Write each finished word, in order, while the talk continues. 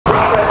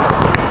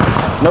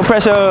No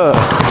pressure.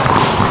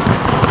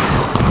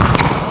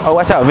 Oh,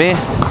 watch out, man.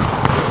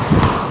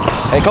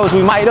 Hey, coach,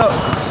 we mic'd up.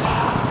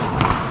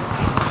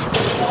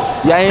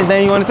 You got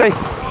anything you want to say?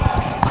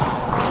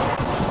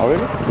 Oh,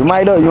 really? We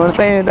mic'd up. You want to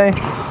say anything?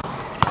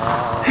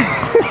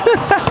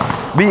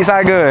 Beat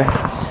side good.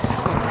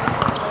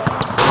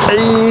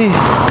 Hey.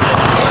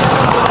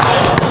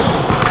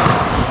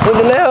 Look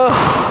at left.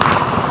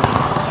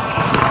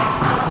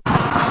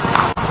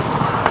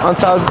 I'm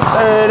talking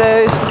 30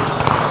 days.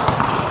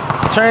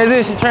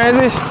 Transition.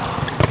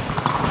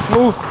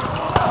 Move.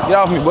 Get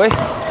off me, boy.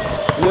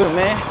 Look,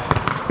 man.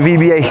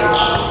 VBA.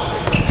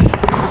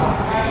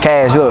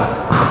 Cash, look.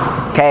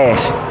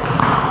 Cash.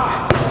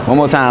 One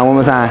more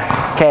time.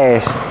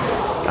 Cash.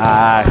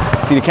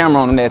 See the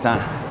camera on him that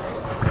time.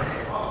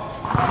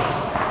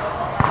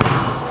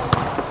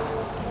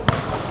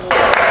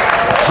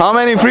 How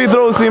many free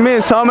throws you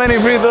miss? How many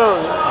free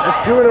throws?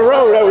 It's 2 in a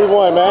row that we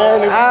won,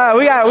 man.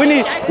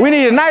 We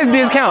need a nice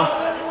discount.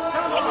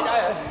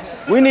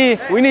 We need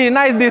a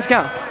nice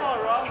discount.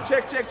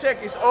 Check.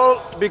 It's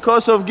all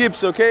because of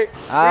Gibbs, okay?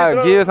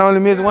 Gibbs only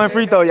missed 1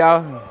 free throw,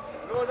 y'all.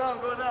 Go down.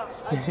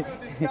 I give you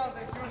discount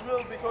as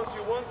usual because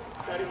you won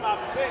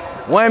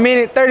 35%. 1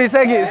 minute, 30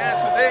 seconds.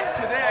 Yeah,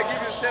 today I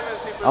give you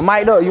 70%. I'm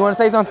mic'd up. You want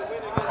to say something?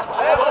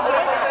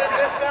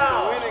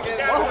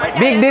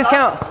 Big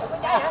discount. So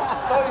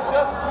it's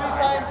just 3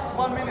 times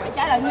 1 minute.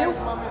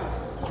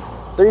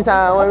 3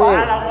 times 1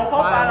 minute.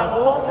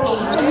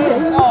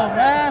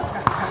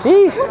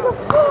 Sheesh.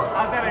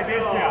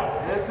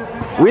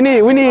 We need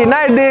a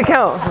nice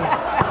discount.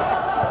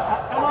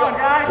 Come on,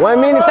 guys.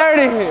 1 minute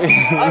 30.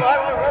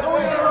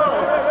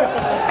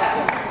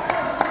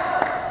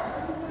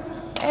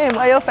 Damn,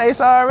 boy, your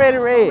face already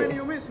red. How many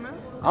you miss, man?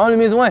 I only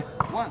missed 1.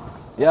 1.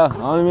 Yeah,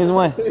 I only missed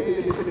 1.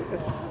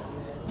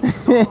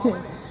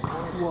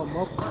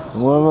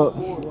 Warm up.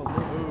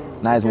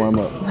 Nice warm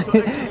up.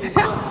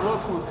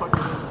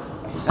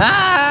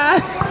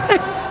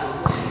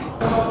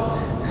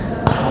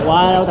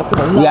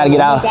 We gotta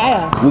get out.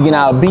 We get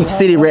our Beach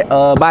City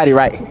body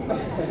right.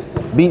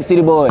 Beach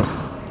City boys.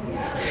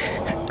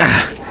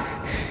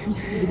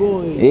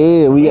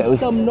 Yeah, we got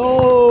some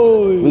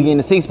noise. We getting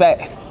the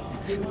 6-pack,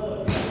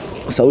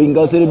 so we can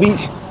go to the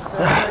beach.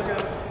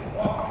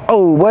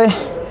 Oh boy.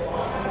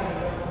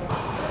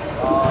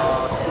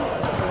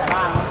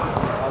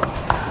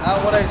 Now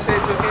what I say to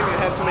him, you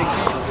have to make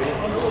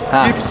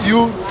beat. Gibbs,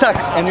 you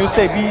sucks, and you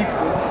say beat.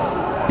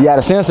 You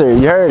gotta censor it.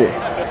 You heard it.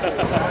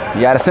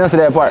 You gotta censor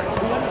that part.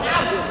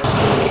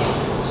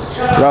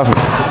 Rough it.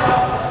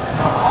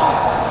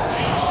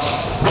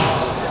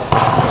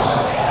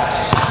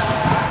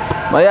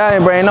 But y'all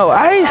ain't bring no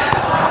ice.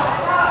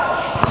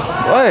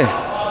 Boy,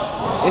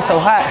 it's so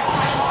hot.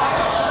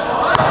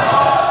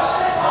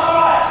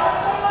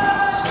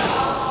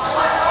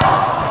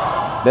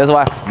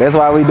 That's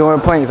why we doing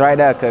planks right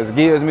there, cause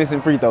Gibbs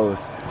missing free throws.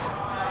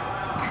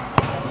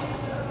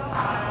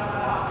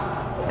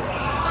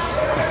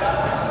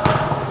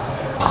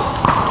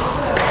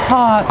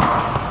 Hot.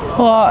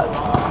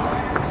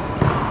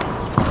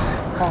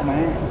 Oh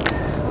man.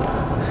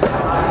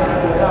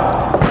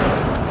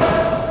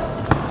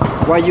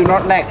 Why you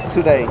not neck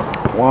today?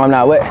 Well, I'm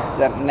not what?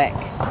 That neck.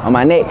 On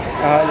my neck.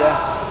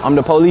 Yeah. I'm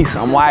the police.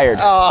 I'm wired.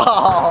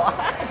 Oh.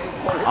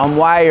 I'm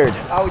wired.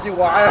 Oh, you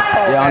wired?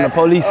 Okay. Yeah, I'm the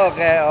police.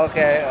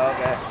 Okay.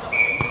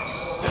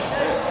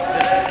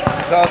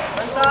 Because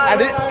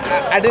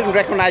I didn't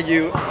recognize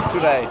you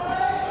today.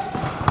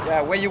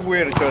 Yeah, where you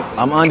weird person?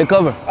 I'm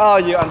undercover. Oh,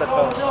 you're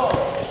undercover.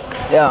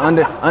 Yeah,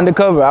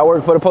 undercover. I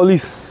work for the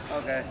police.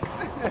 Okay.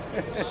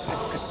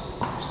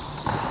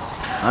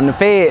 I'm the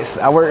feds.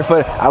 I work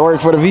for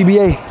the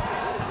VBA.